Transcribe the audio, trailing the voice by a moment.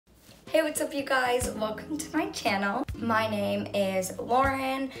Hey, what's up you guys? Welcome to my channel. My name is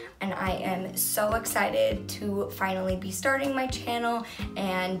Lauren and I am so excited to finally be starting my channel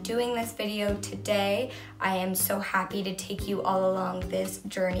and doing this video today. I am so happy to take you all along this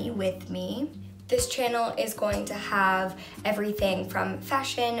journey with me. This channel is going to have everything from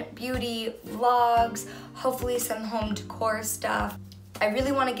fashion, beauty, vlogs, hopefully some home decor stuff. I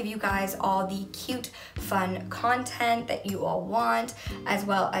really want to give you guys all the cute, fun content that you all want, as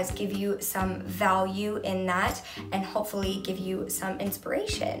well as give you some value in that and hopefully give you some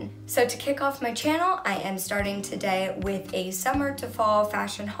inspiration. So to kick off my channel, I am starting today with a summer to fall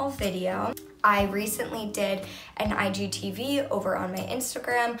fashion haul video. I recently did an IGTV over on my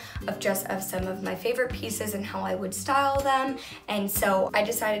Instagram of some of my favorite pieces and how I would style them. And so I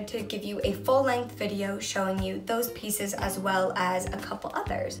decided to give you a full-length video showing you those pieces as well as a couple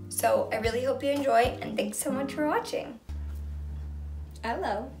others. So I really hope you enjoy and thanks so much for watching.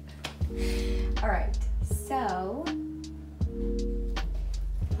 Hello. All right, so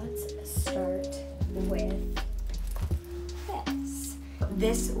let's start with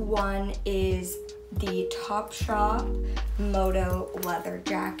this one is the Topshop Moto leather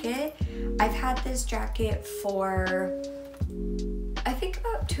jacket. I've had this jacket for I think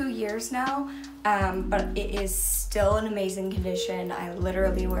about 2 years now, but it is still in amazing condition. I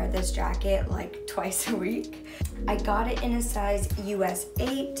literally wear this jacket like twice a week. I got it in a size US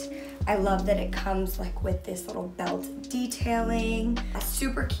 8. I love that it comes like with this little belt detailing.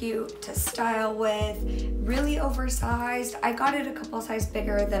 Super cute to style with, really oversized. I got it a couple sizes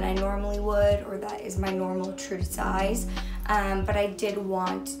bigger than I normally would, or that is my normal true size. But I did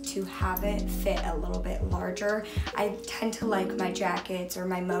want to have it fit a little bit larger. I tend to like my jackets or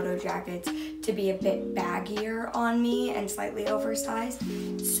my moto jackets to be a bit baggier on me and slightly oversized.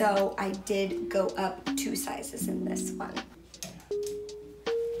 So I did go up 2 sizes in this one.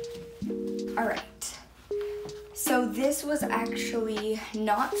 All right, so this was actually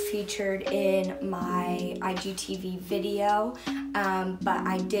not featured in my IGTV video, but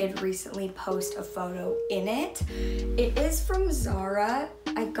I did recently post a photo in it. It is from Zara.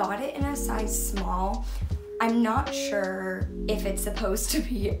 I got it in a size small. I'm not sure if it's supposed to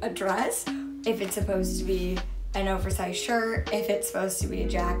be a dress, if it's supposed to be an oversized shirt, if it's supposed to be a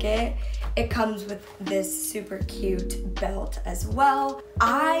jacket. It comes with this super cute belt as well.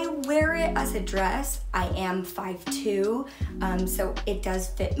 I wear it as a dress. I am 5'2", so it does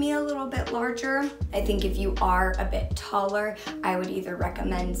fit me a little bit larger. I think if you are a bit taller, I would either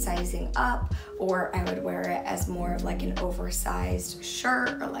recommend sizing up or I would wear it as more of like an oversized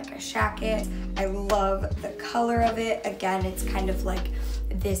shirt or like a shacket. I love the color of it. Again, it's kind of like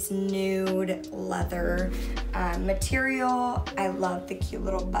this nude leather material. I love the cute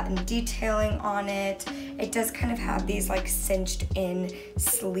little button detailing on it. It does kind of have these like cinched in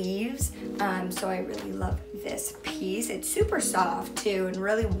sleeves, so I really love this piece. It's super soft too and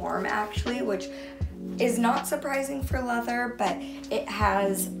really warm actually, which is not surprising for leather, but it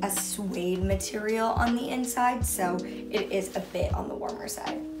has a suede material on the inside, so it is a bit on the warmer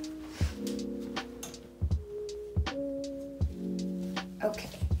side. Okay,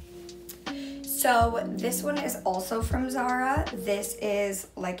 so this one is also from Zara. This is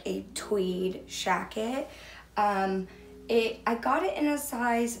like a tweed shacket. I got it in a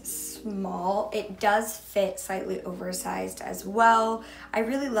size small. It does fit slightly oversized as well. I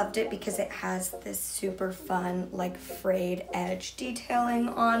really loved it because it has this super fun like frayed edge detailing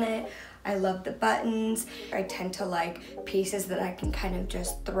on it. I love the buttons. I tend to like pieces that I can kind of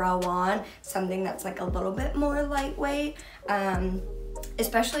just throw on, something that's like a little bit more lightweight.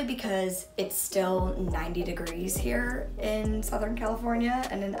 Especially because it's still 90 degrees here in Southern California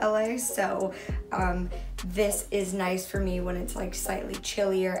and in LA, so this is nice for me when it's like slightly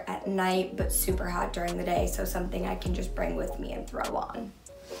chillier at night but super hot during the day, so something I can just bring with me and throw on.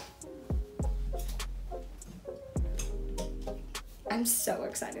 I'm so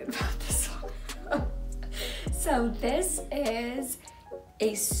excited about this one. So this is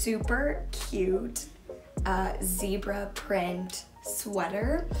a super cute zebra print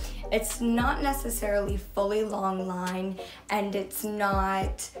sweater. It's not necessarily fully long line and it's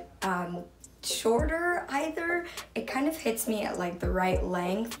not shorter either. It kind of hits me at like the right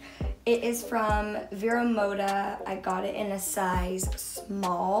length. It is from Vero Moda. I got it in a size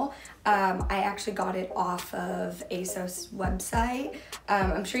small. I actually got it off of ASOS website.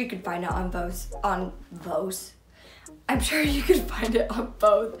 I'm sure you could find it on both. I'm sure you could find it on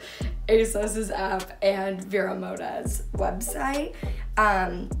both ASOS's app and Vero Moda's website.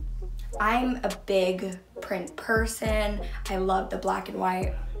 I'm a big print person. I love the black and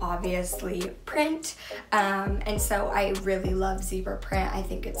white obviously print, and so I really love zebra print. I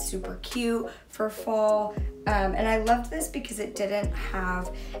think it's super cute for fall, and I loved this because it didn't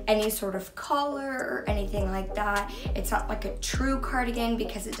have any sort of collar or anything like that. It's not like a true cardigan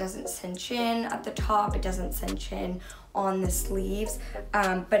because it doesn't cinch in at the top, it doesn't cinch in on the sleeves,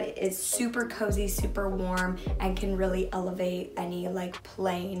 but it is super cozy, super warm, and can really elevate any like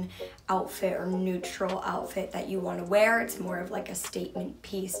plain outfit or neutral outfit that you want to wear. It's more of like a statement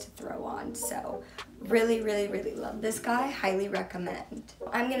piece to throw on. So really, really, really love this guy. Highly recommend.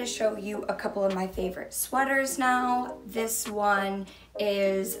 I'm gonna show you a couple of my favorite sweaters now. This one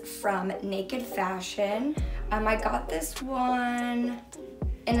is from Naked Fashion. I got this one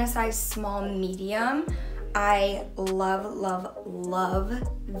in a size small medium. I love, love, love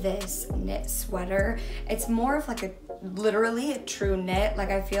this knit sweater. It's more of like literally a true knit.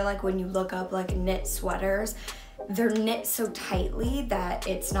 Like I feel like when you look up like knit sweaters, they're knit so tightly that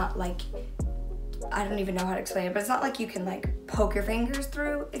it's not like, I don't even know how to explain it, but it's not like you can like poke your fingers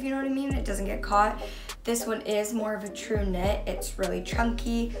through, if you know what I mean. It doesn't get caught. This one is more of a true knit. It's really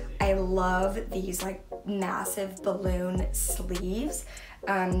chunky. I love these like massive balloon sleeves.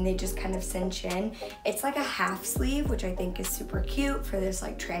 They just kind of cinch in. It's like a half sleeve, which I think is super cute for this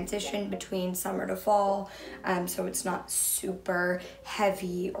like transition between summer to fall. So it's not super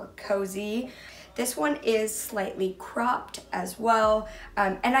heavy or cozy. This one is slightly cropped as well.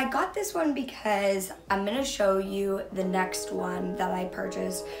 And I got this one because I'm gonna show you the next one that I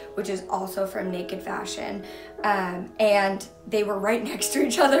purchased, which is also from Naked Fashion. And they were right next to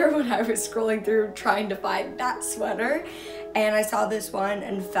each other when I was scrolling through trying to find that sweater. And I saw this one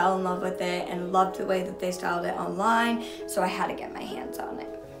and fell in love with it and loved the way that they styled it online, so I had to get my hands on it.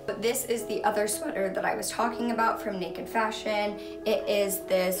 But this is the other sweater that I was talking about from Naked Fashion. It is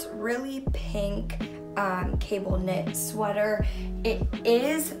this really pink cable knit sweater. It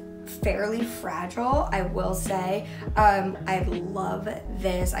is fairly fragile, I will say. I love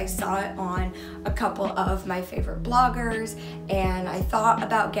this. I saw it on a couple of my favorite bloggers, and I thought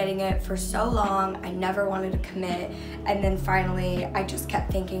about getting it for so long. I never wanted to commit, and then finally I just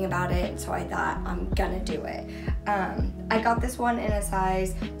kept thinking about it, so I thought I'm gonna do it. I got this one in a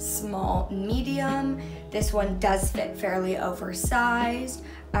size small medium. This one does fit fairly oversized,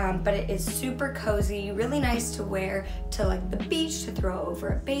 but it is super cozy, really nice to wear to like the beach, to throw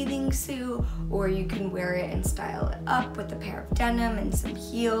over a bathing suit, or you can wear it and style it up with a pair of denim and some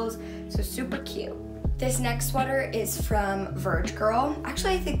heels, so super cute. This next sweater is from Verge Girl.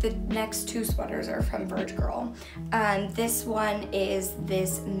 Actually, I think the next two sweaters are from Verge Girl. This one is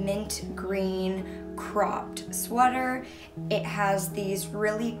this mint green cropped sweater. It has these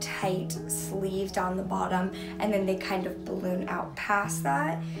really tight sleeves down the bottom, and then they kind of balloon out past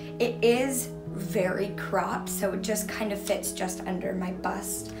that. It is very cropped, so it just kind of fits just under my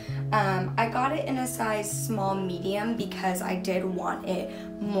bust. I got it in a size small medium because I did want it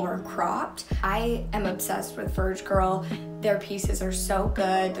more cropped. I am obsessed with Verge Girl. Their pieces are so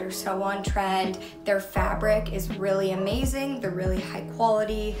good, they're so on trend, their fabric is really amazing, they're really high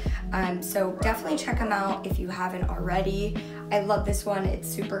quality, so definitely check them out if you haven't already. I love this one, it's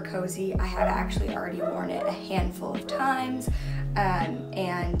super cozy. I have actually already worn it a handful of times,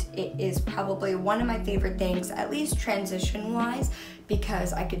 and it is probably one of my favorite things, at least transition wise,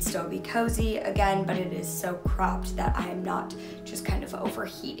 because I could still be cozy again, but it is so cropped that I'm not just kind of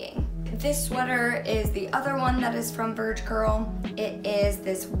overheating. This sweater is the other one that is from Verge Girl. It is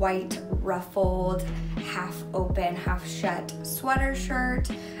this white ruffled, half open, half shut sweater shirt.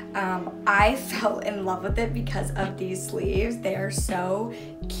 I fell in love with it because of these sleeves. They are so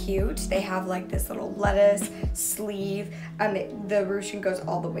cute. They have like this little lettuce sleeve. The ruching goes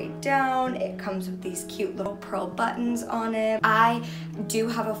all the way down. It comes with these cute little pearl buttons on it. I do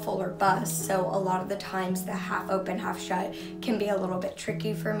have a fuller bust, so a lot of the times the half open, half shut can be a little bit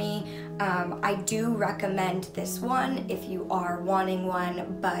tricky for me. I do recommend this one if you are wanting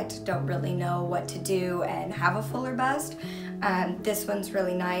one but don't really know what to do and have a fuller bust. This one's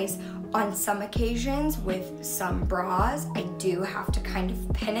really nice. On some occasions with some bras, I do have to kind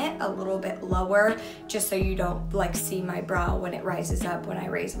of pin it a little bit lower just so you don't like see my bra when it rises up when I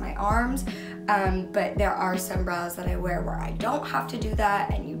raise my arms. But there are some bras that I wear where I don't have to do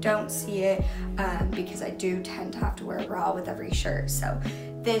that and you don't see it, because I do tend to have to wear a bra with every shirt. So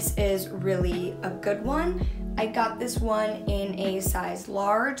this is really a good one. I got this one in a size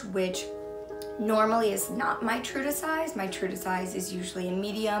large, which normally is not my true to size. My true to size is usually a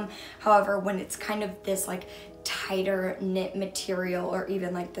medium. However, when it's kind of this like tighter knit material or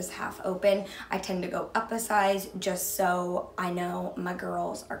even like this half open, I tend to go up a size just so I know my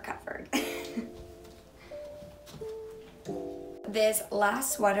girls are covered. this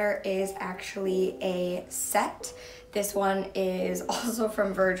last sweater is actually a set. This one is also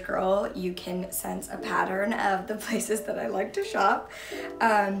from Verge Girl. You can sense a pattern of the places that I like to shop.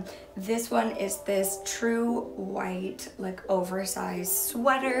 This one is this true white, like oversized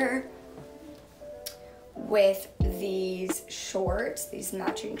sweater with these shorts, these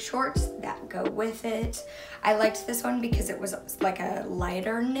matching shorts that go with it. I liked this one because it was like a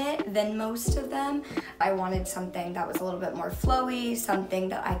lighter knit than most of them. I wanted something that was a little bit more flowy, something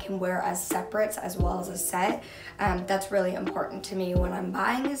that I can wear as separates as well as a set. That's really important to me when I'm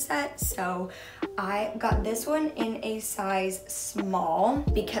buying a set. So I got this one in a size small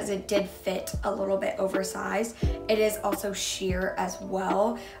because it did fit a little bit oversized. It is also sheer as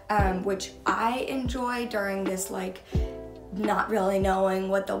well, which I enjoy during this like not really knowing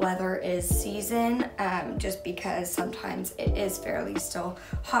what the weather is season, just because sometimes it is fairly still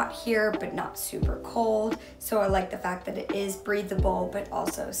hot here but not super cold. So I like the fact that it is breathable but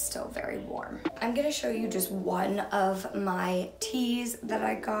also still very warm. I'm gonna show you just one of my tees that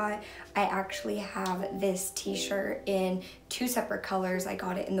I got. I actually have this t-shirt in two separate colors. I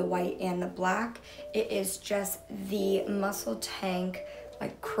got it in the white and the black. It is just the Muscle Tank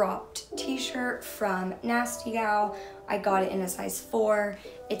like cropped t-shirt from Nasty Gal. I got it in a size 4.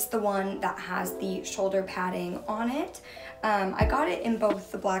 It's the one that has the shoulder padding on it. I got it in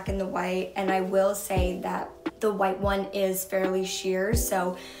both the black and the white, and I will say that the white one is fairly sheer,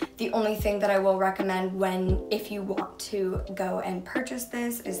 so the only thing that I will recommend if you want to go and purchase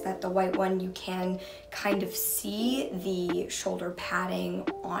this is that the white one, you can kind of see the shoulder padding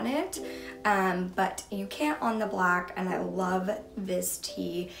on it, but you can't on the black, and I love this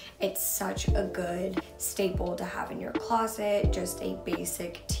tee. It's such a good staple to have in your closet, just a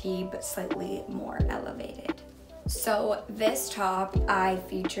basic tee but slightly more elevated. So this top I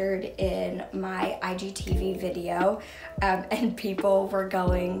featured in my IGTV video, and people were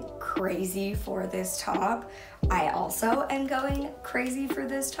going crazy for this top. I also am going crazy for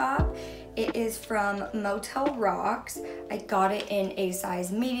this top. It is from Motel Rocks. I got it in a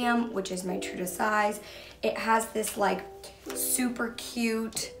size medium, which is my true to size. It has this like super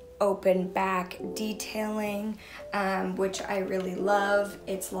cute open back detailing, which I really love.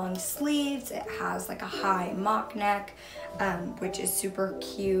 It's long sleeves, it has like a high mock neck, which is super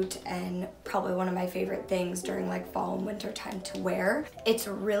cute and probably one of my favorite things during like fall and winter time to wear. It's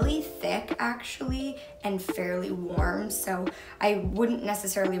really thick actually and fairly warm, so I wouldn't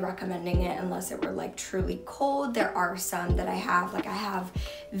necessarily recommending it unless it were like truly cold. There are some that I have, like I have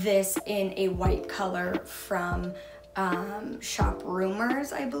this in a white color from Shop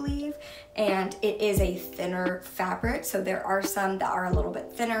Rumors, I believe, and it is a thinner fabric, so there are some that are a little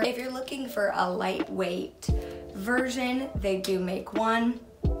bit thinner. If you're looking for a lightweight version, they do make one,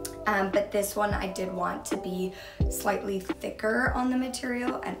 but this one I did want to be slightly thicker on the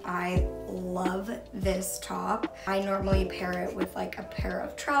material, and I love this top. I normally pair it with like a pair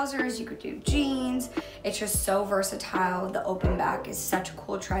of trousers. You could do jeans. It's just so versatile. The open back is such a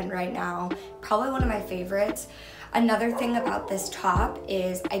cool trend right now, probably one of my favorites. Another thing about this top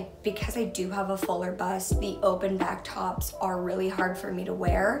is because I do have a fuller bust, the open back tops are really hard for me to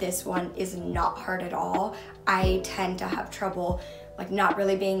wear. This one is not hard at all. I tend to have trouble like not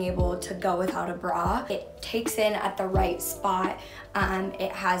really being able to go without a bra. It takes in at the right spot.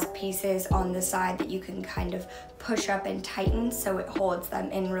 It has pieces on the side that you can kind of push up and tighten, so it holds them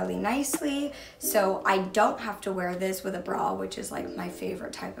in really nicely. So I don't have to wear this with a bra, which is like my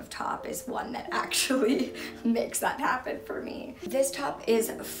favorite type of top, is one that actually makes that happen for me. This top is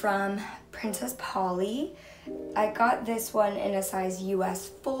from Princess Polly. I got this one in a size US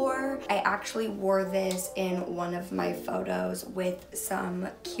 4. I actually wore this in one of my photos with some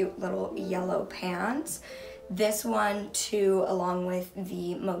cute little yellow pants. This one too, along with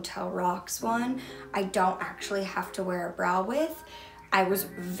the Motel Rocks one, I don't actually have to wear a bra with. I was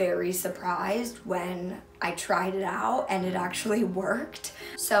very surprised when I tried it out and it actually worked.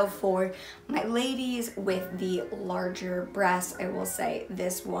 So for my ladies with the larger breasts, I will say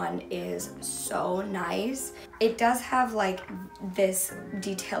this one is so nice. It does have like this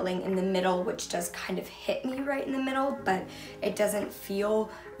detailing in the middle, which does kind of hit me right in the middle, but it doesn't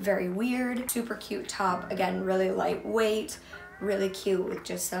feel very weird. Super cute top, again, really lightweight. Really cute with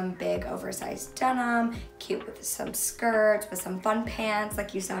just some big oversized denim, cute with some skirts, with some fun pants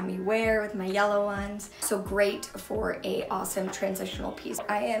like you saw me wear with my yellow ones. So great for a awesome transitional piece.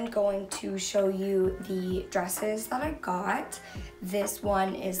 I am going to show you the dresses that I got. This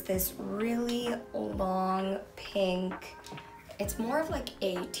one is this really long pink. It's more of like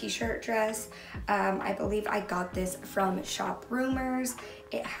a t-shirt dress. I believe I got this from Shop Rumors.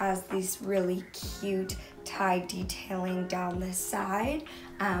 It has these really cute tie detailing down the side,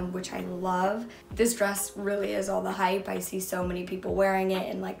 which I love. This dress really is all the hype. I see so many people wearing it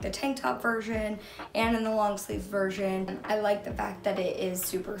in like the tank top version and in the long sleeve version. I like the fact that it is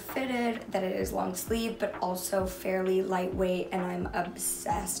super fitted, that it is long sleeve, but also fairly lightweight, and I'm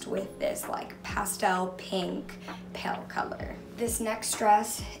obsessed with this like pastel pink pale color. This next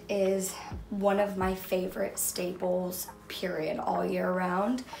dress is one of my favorite staples, period, all year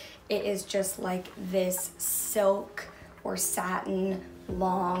round. It is just like this silk or satin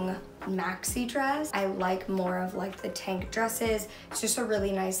long maxi dress. I like more of like the tank dresses. It's just a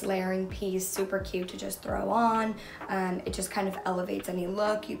really nice layering piece, super cute to just throw on. It just kind of elevates any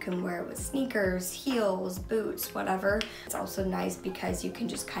look. You can wear it with sneakers, heels, boots, whatever. It's also nice because you can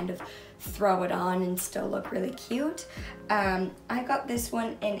just kind of throw it on and still look really cute. I got this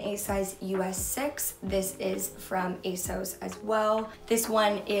one in a size US 6. This is from ASOS as well. This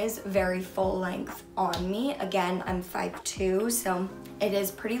one is very full length on me. Again, I'm 5'2", so it is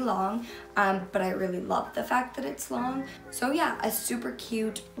pretty long, but I really love the fact that it's long. So yeah, a super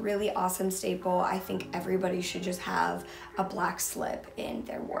cute, really awesome staple. I think everybody should just have a black slip in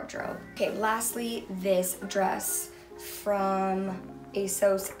their wardrobe. Okay, lastly, this dress from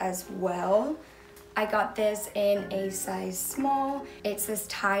ASOS as well. I got this in a size small. It's this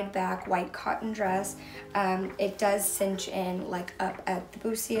tied back white cotton dress. It does cinch in like up at the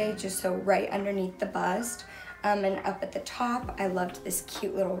bustier, just so right underneath the bust. And up at the top, I loved this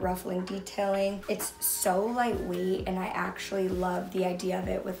cute little ruffling detailing. It's so lightweight, and I actually love the idea of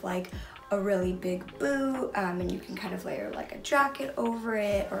it with like a really big boot, and you can kind of layer like a jacket over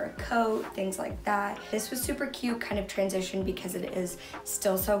it or a coat, things like that. This was super cute, kind of transition because it is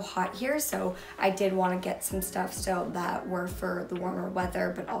still so hot here, so I did want to get some stuff still that were for the warmer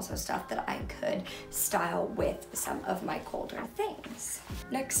weather, but also stuff that I could style with some of my colder things.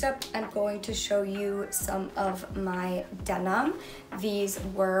 Next up, I'm going to show you some of my denim. These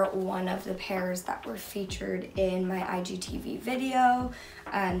were one of the pairs that were featured in my IGTV video.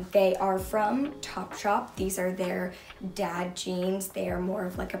 They are from Topshop. These are their dad jeans. They are more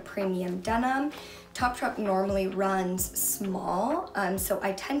of like a premium denim. Topshop normally runs small, so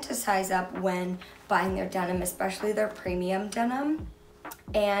I tend to size up when buying their denim, especially their premium denim.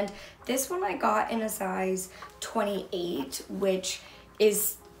 And this one I got in a size 28, which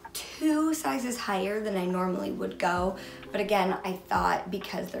is 2 sizes higher than I normally would go. But again, I thought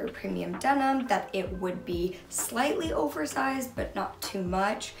because they're premium denim that it would be slightly oversized, but not too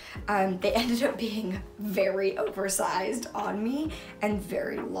much. They ended up being very oversized on me and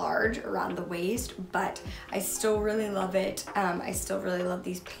very large around the waist, but I still really love it. I still really love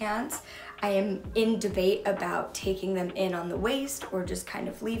these pants. I am in debate about taking them in on the waist or just kind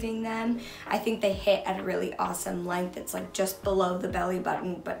of leaving them. I think they hit at a really awesome length. It's like just below the belly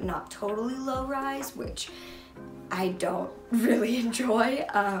button, but not totally low rise, which I don't really enjoy.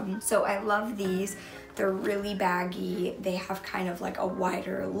 So I love these. They're really baggy. They have kind of like a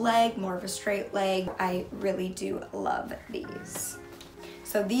wider leg, more of a straight leg. I really do love these.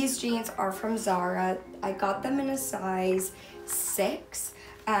 So these jeans are from Zara. I got them in a size 6.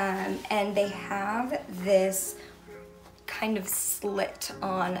 And they have this kind of slit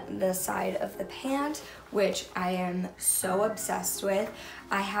on the side of the pant, which I am so obsessed with.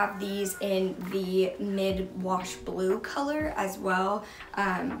 I have these in the mid-wash blue color as well.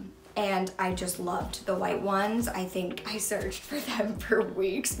 And I just loved the white ones. I think I searched for them for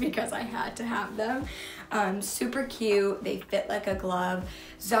weeks because I had to have them. Super cute, they fit like a glove.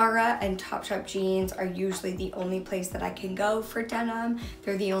 Zara and Topshop jeans are usually the only place that I can go for denim.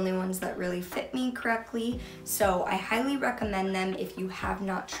 They're the only ones that really fit me correctly. So I highly recommend them if you have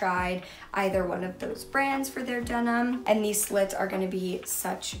not tried either one of those brands for their denim. And these slits are gonna be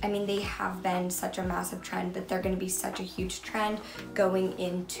such, I mean, they have been such a massive trend, but they're gonna be such a huge trend going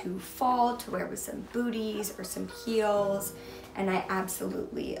into fall to wear with some booties or some heels. And I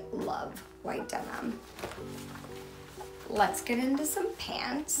absolutely love white denim. Let's get into some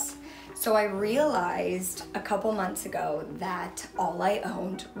pants. So I realized a couple months ago that all I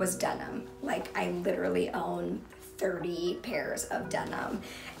owned was denim. Like I literally own 30 pairs of denim.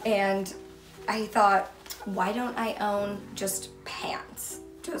 And I thought, why don't I own just pants?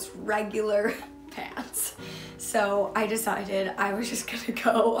 Just regular pants. So I decided I was just gonna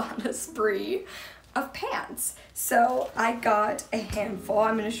go on a spree of pants. So I got a handful.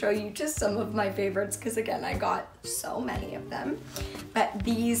 I'm gonna show you just some of my favorites because again, I got so many of them. But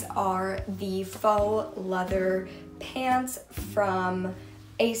these are the faux leather pants from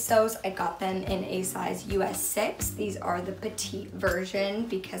ASOS, I got them in a size US 6. These are the petite version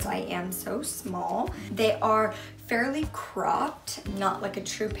because I am so small. They are fairly cropped, not like a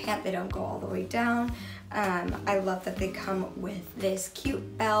true pant. They don't go all the way down. I love that they come with this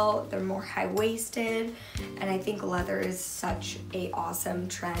cute belt. They're more high-waisted, and I think leather is such a awesome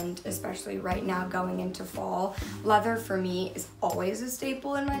trend, especially right now going into fall. Leather for me is always a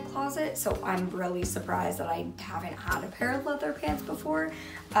staple in my closet, so I'm really surprised that I haven't had a pair of leather pants before,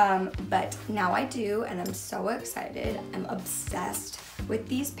 but now I do, and I'm so excited. I'm obsessed with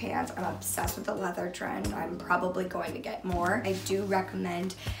these pants. I'm obsessed with the leather trend. I'm probably going to get more. I do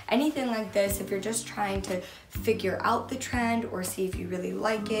recommend anything like this if you're just trying to figure out the trend or see if you really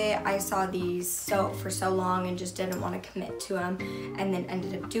like it. I saw these for so long and just didn't want to commit to them, and then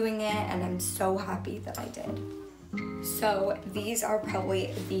ended up doing it, and I'm so happy that I did. So these are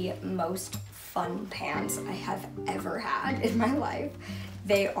probably the most fun pants I have ever had in my life.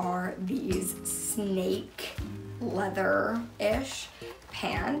 They are these snake leather-ish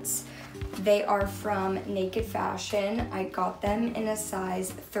pants. They are from Naked Fashion. I got them in a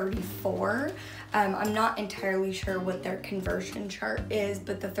size 34. I'm not entirely sure what their conversion chart is,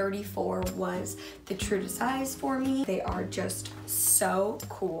 but the 34 was the true to size for me. They are just so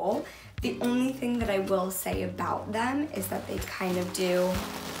cool. The only thing that I will say about them is that they kind of do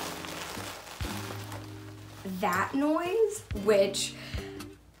that noise, which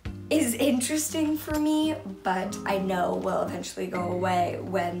is interesting for me, but I know will eventually go away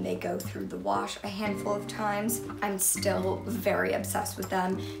when they go through the wash a handful of times. I'm still very obsessed with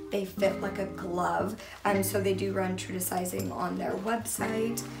them. They fit like a glove, so they do run true to sizing on their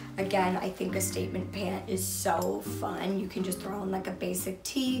website. Again, I think a statement pant is so fun. You can just throw on like a basic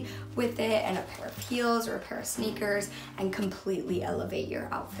tee with it and a pair of heels or a pair of sneakers and completely elevate your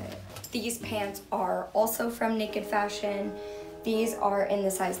outfit. These pants are also from Naked Fashion. These are in the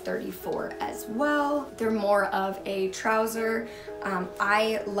size 34 as well. They're more of a trouser.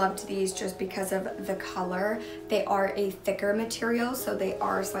 I loved these just because of the color. They are a thicker material, so they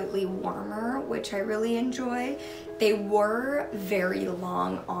are slightly warmer, which I really enjoy. They were very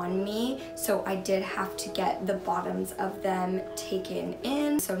long on me, so I did have to get the bottoms of them taken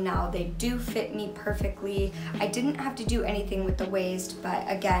in. So now they do fit me perfectly. I didn't have to do anything with the waist, but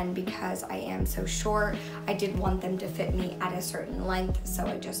again, because I am so short, I did want them to fit me at a certain length, so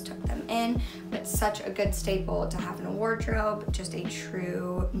I just took them in. But such a good staple to have in a wardrobe, just a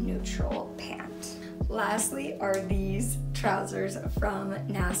true neutral pant. Lastly are these trousers from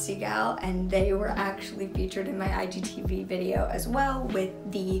Nasty Gal, and they were actually featured in my IGTV video as well with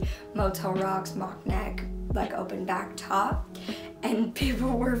the Motel Rocks mock neck, like open back top. And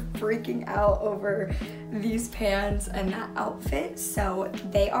people were freaking out over these pants and that outfit. So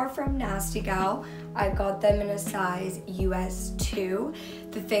they are from Nasty Gal. I got them in a size US 2.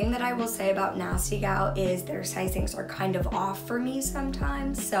 The thing that I will say about Nasty Gal is their sizings are kind of off for me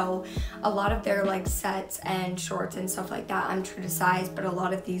sometimes. So a lot of their like sets and shorts and stuff like that, I'm true to size, but a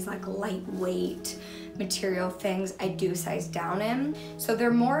lot of these like lightweight material things I do size down in. So they're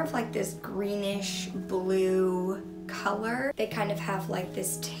more of like this greenish blue color. They kind of have like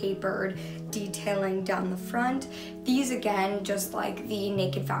this tapered detailing down the front. These again, just like the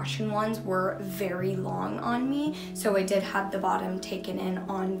Naked Fashion ones, were very long on me, so I did have the bottom taken in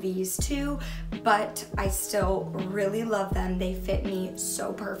on these too, but I still really love them. They fit me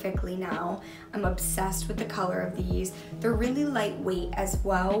so perfectly now. I'm obsessed with the color of these. They're really lightweight as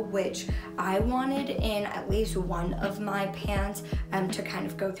well, which I wanted in at least one of my pants to kind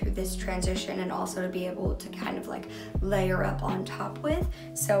of go through this transition and also to be able to kind of like layer up on top with.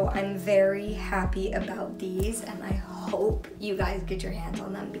 So I'm very happy about these, and I hope you guys get your hands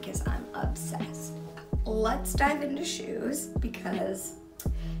on them because I'm obsessed. Let's dive into shoes because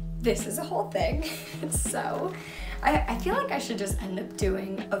this is a whole thing. So I feel like I should just end up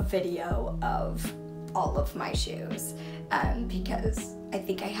doing a video of all of my shoes because I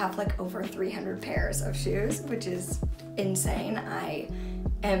think I have like over 300 pairs of shoes, which is insane. I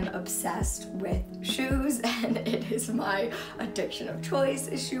am obsessed with shoes and it is my addiction of choice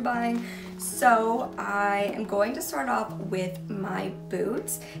is shoe buying. So I am going to start off with my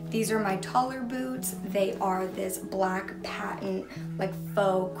boots. These are my taller boots. They are this black patent like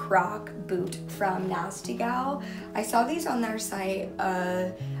faux croc boot from Nasty Gal. I saw these on their site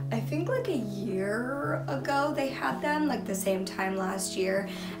I think like a year ago. They had them like the same time last year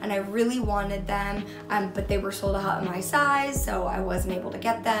and I really wanted them, but they were sold out in my size, so I wasn't able to get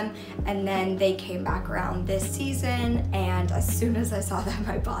get them, and then they came back around this season, and as soon as I saw them,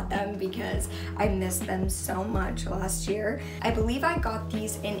 I bought them because I missed them so much last year. I believe I got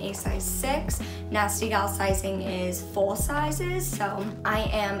these in a size 6. Nasty Gal sizing is full sizes, so I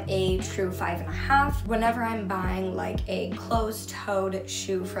am a true 5.5. Whenever I'm buying like a closed-toed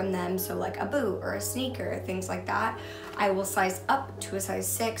shoe from them, so like a boot or a sneaker, things like that, I will size up to a size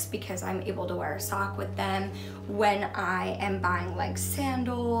 6 because I'm able to wear a sock with them. When I am buying like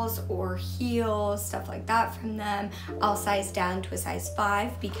sandals or heels, stuff like that from them, I'll size down to a size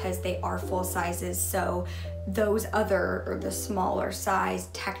 5 because they are full sizes, so those other, or the smaller size,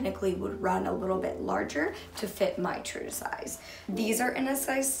 technically would run a little bit larger to fit my true size. These are in a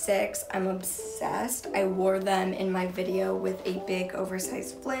size 6. I'm obsessed. I wore them in my video with a big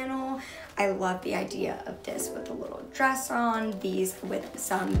oversized flannel. I love the idea of this with a little dress on, these with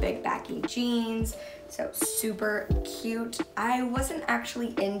some big baggy jeans, so super cute. I wasn't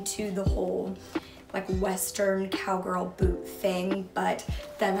actually into the whole like Western cowgirl boot thing, but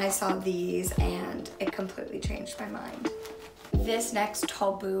then I saw these and it completely changed my mind. This next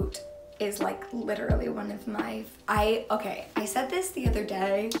tall boot is like literally one of my, I said this the other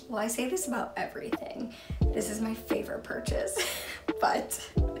day, well, I say this about everything. This is my favorite purchase, but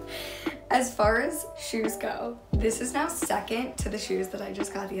as far as shoes go, this is now second to the shoes that I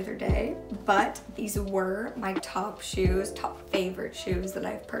just got the other day, but these were my top favorite shoes that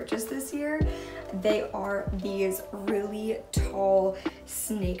I've purchased this year. They are these really tall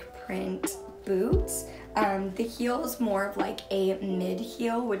snake print boots. The heel is more of like a mid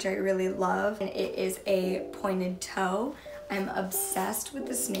heel, which I really love, and it is a pointed toe. I'm obsessed with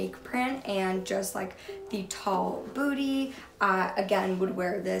the snake print and just like the tall booty. Again, would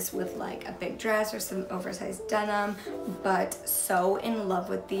wear this with like a big dress or some oversized denim, but so in love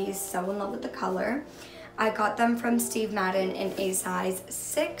with these, so in love with the color. I got them from Steve Madden in a size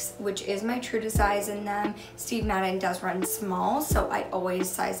 6, which is my true to size in them. Steve Madden does run small, so I always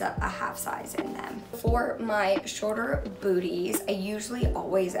size up a half size in them. For my shorter booties, I usually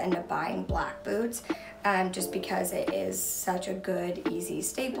always end up buying black boots, just because it is such a good, easy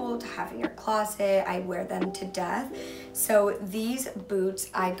staple to have in your closet. I wear them to death. So these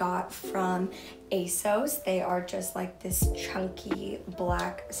boots I got from ASOS. They are just like this chunky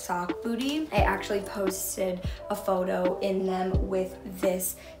black sock booty. I actually posted a photo in them with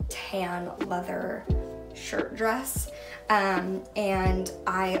this tan leather shirt dress. And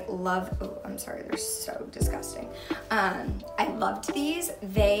I love, oh, I'm sorry, they're so disgusting. I loved these.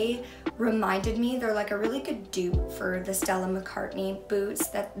 They reminded me, they're like a really good dupe for the Stella McCartney boots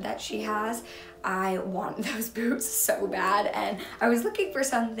that she has. I want those boots so bad, and I was looking for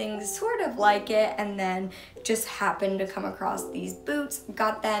something sort of like it, and then just happened to come across these boots,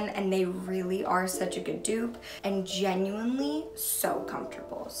 got them, and they really are such a good dupe and genuinely so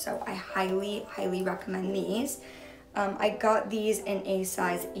comfortable. So I highly, highly recommend these. I got these in a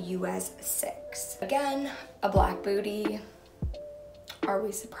size US 6. Again, a black booty. Are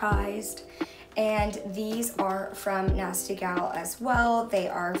we surprised? And these are from Nasty Gal as well. They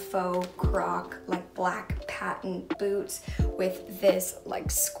are faux croc, like black patent boots with this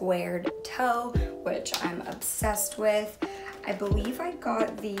like squared toe, which I'm obsessed with. I believe I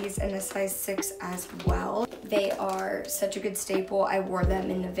got these in a size 6 as well. They are such a good staple. I wore them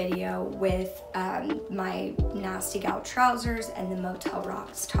in the video with my Nasty Gal trousers and the Motel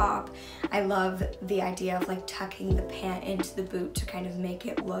Rocks top. I love the idea of like tucking the pant into the boot to kind of make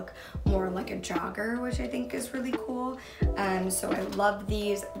it look more like a jogger, which I think is really cool. So I love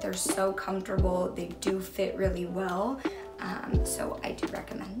these. They're so comfortable. They do fit really well. So I do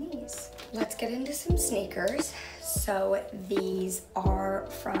recommend these. Let's get into some sneakers. So these are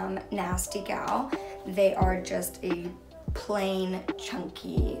from Nasty Gal. They are just a plain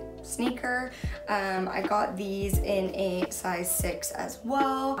chunky sneaker. I got these in a size 6 as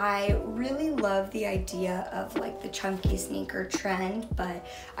well. I really love the idea of like the chunky sneaker trend, but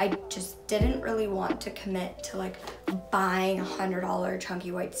I just didn't really want to commit to like buying a $100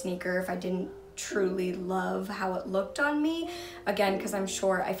 chunky white sneaker if I didn't truly love how it looked on me. Again, because I'm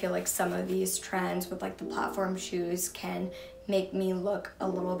sure I feel like some of these trends with like the platform shoes can make me look a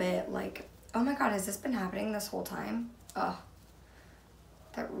little bit like, oh my god, has this been happening this whole time? Oh,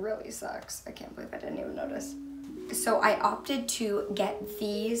 that really sucks. I can't believe I didn't even notice. So I opted to get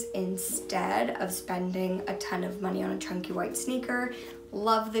these instead of spending a ton of money on a chunky white sneaker.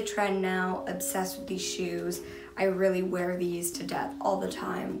 Love the trend now, obsessed with these shoes. I really wear these to death all the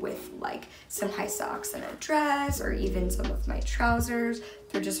time with like some high socks and a dress, or even some of my trousers.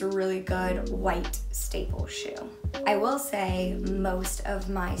 They're just a really good white staple shoe. I will say most of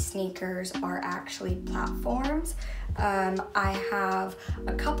my sneakers are actually platforms. I have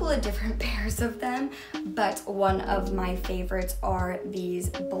a couple of different pairs of them, but one of my favorites are these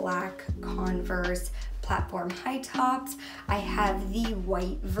black Converse platform high tops. I have the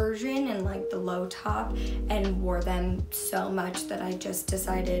white version and like the low top, and wore them so much that I just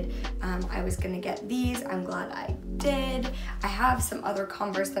decided I was gonna get these. I'm glad I did. I have some other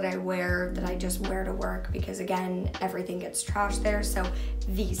Converse that I wear that I just wear to work because again, everything gets trashed there, so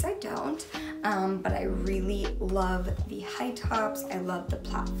these I don't. But I really love the high tops. I love the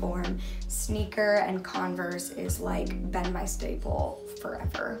platform sneaker, and Converse is like been my staple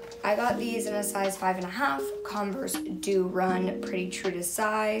forever. I got these in a size 5.5. Converse do run pretty true to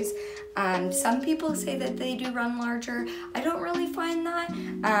size. Some people say that they do run larger. I don't really find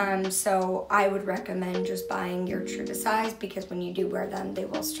that. So I would recommend just buying your true to size, because when you do wear them, they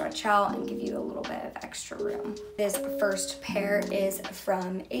will stretch out and give you a little bit of extra room. This first pair is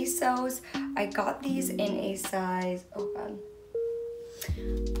from ASOS. I got these in a size,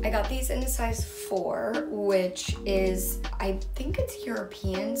 I got these in a size 4, which is, I think it's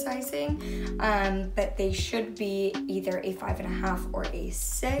European sizing, but they should be either a 5.5 or a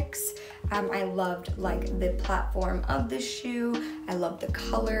 6. I loved like the platform of the shoe. I love the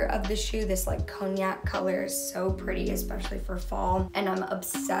color of the shoe. This like cognac color is so pretty, especially for fall. And I'm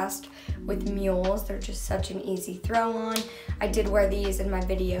obsessed with mules. They're just such an easy throw on. I did wear these in my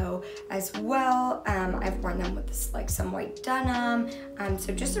video as well. I've worn them with this like some white denim.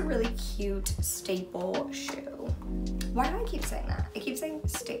 So just a really cute staple shoe. Why do I keep saying that? I keep saying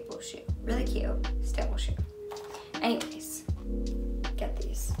staple shoe. Really cute staple shoe. Anyways, get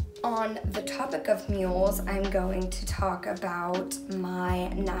these. On the topic of mules, I'm going to talk about my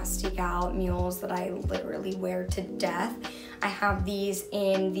Nasty Gal mules that I literally wear to death. I have these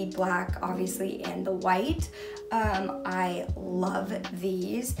in the black, obviously, and the white. I love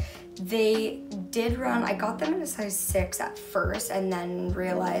these. They did run, I got them in a size 6 at first, and then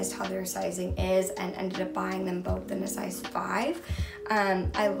realized how their sizing is and ended up buying them both in a size 5.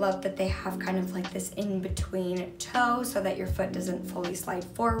 I love that they have kind of like this in-between toe so that your foot doesn't fully slide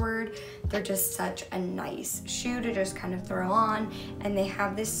forward. They're just such a nice shoe to just kind of throw on, and they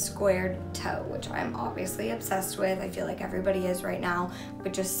have this squared toe, which I'm obviously obsessed with. I feel like everybody is right now,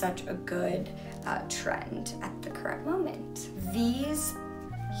 but just such a good trend at the current moment. These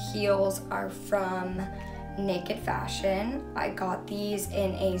heels are from Naked Fashion. I got these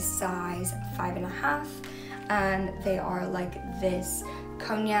in a size 5.5. They are like this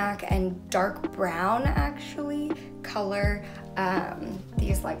cognac and dark brown actually color.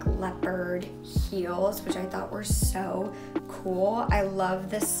 These like leopard heels, which I thought were so cool. I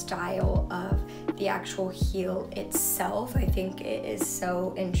love the style of the actual heel itself. I think it is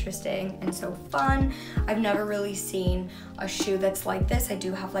so interesting and so fun. I've never really seen a shoe that's like this. I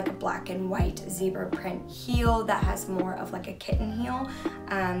do have like a black and white zebra print heel that has more of like a kitten heel,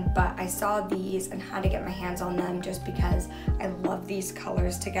 but I saw these and had to get my hands on them just because I love these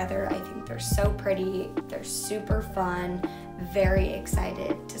colors together. I think they're so pretty. They're super fun. Very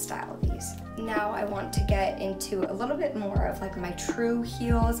excited to style these. Now I want to get into a little bit more of like my true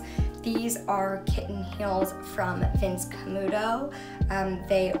heels. These are kitten heels from Vince Camuto.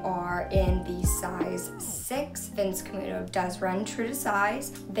 They are in the size 6. Vince Camuto does run true to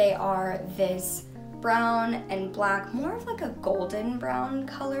size. They are this brown and black, more of like a golden brown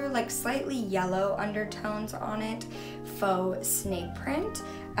color, like slightly yellow undertones on it, faux snake print.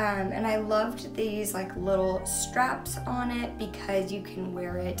 And I loved these like little straps on it because you can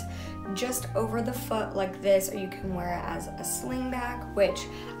wear it just over the foot like this, or you can wear it as a sling bag, which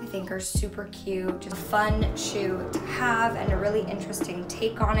I think are super cute. Just a fun shoe to have and a really interesting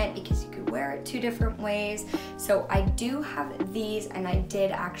take on it because you could wear it 2 different ways. So I do have these, and I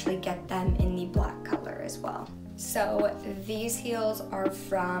did actually get them in the black color as well. So these heels are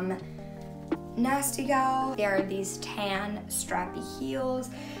from Nasty Gal. They are these tan strappy heels.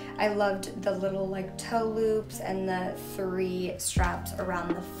 I loved the little like toe loops and the 3 straps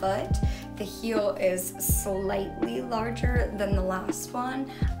around the foot. The heel is slightly larger than the last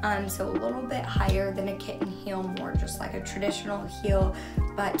one, so a little bit higher than a kitten heel, more just like a traditional heel,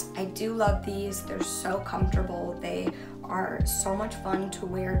 but I do love these. They're so comfortable. They are so much fun to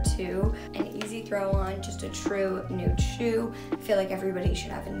wear too. An easy throw on, just a true nude shoe. I feel like everybody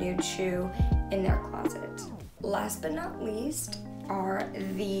should have a nude shoe in their closet. Last but not least are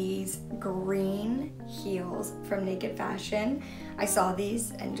these these green heels from Naked Fashion. I saw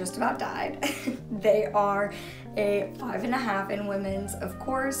these and just about died. They are a 5.5 in women's, of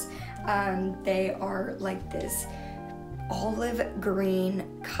course. They are like this olive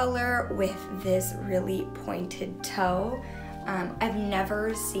green color with this really pointed toe. I've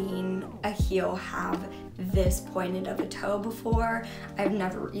never seen a heel have this pointed of a toe before. I've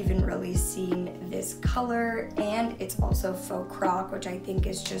never even really seen this color, and it's also faux croc, which I think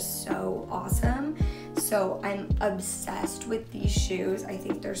is just so awesome. So I'm obsessed with these shoes. I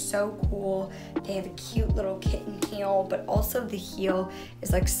think they're so cool. They have a cute little kitten heel, but also the heel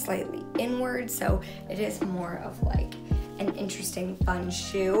is like slightly inward, so it is more of like an interesting, fun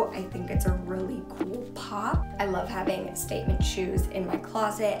shoe. I think it's a really cool pop. I love having statement shoes in my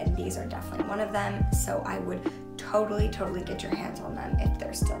closet, and these are definitely one of them, so I would totally get your hands on them if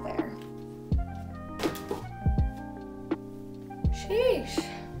they're still there. Sheesh.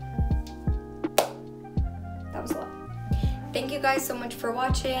 That was a lot. Thank you guys so much for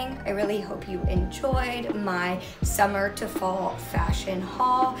watching. I really hope you enjoyed my summer to fall fashion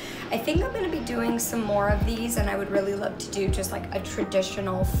haul. I think I'm gonna be doing some more of these, and I would really love to do just like a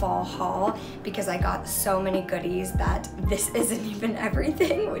traditional fall haul because I got so many goodies that this isn't even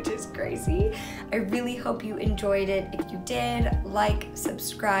everything, which is crazy. I really hope you enjoyed it. If you did, like,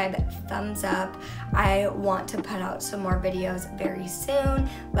 subscribe, thumbs up. I want to put out some more videos very soon.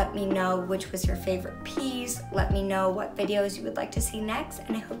 Let me know which was your favorite piece. Let me know what videos you would like to see next,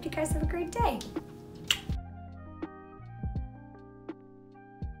 and I hope you guys have a great day.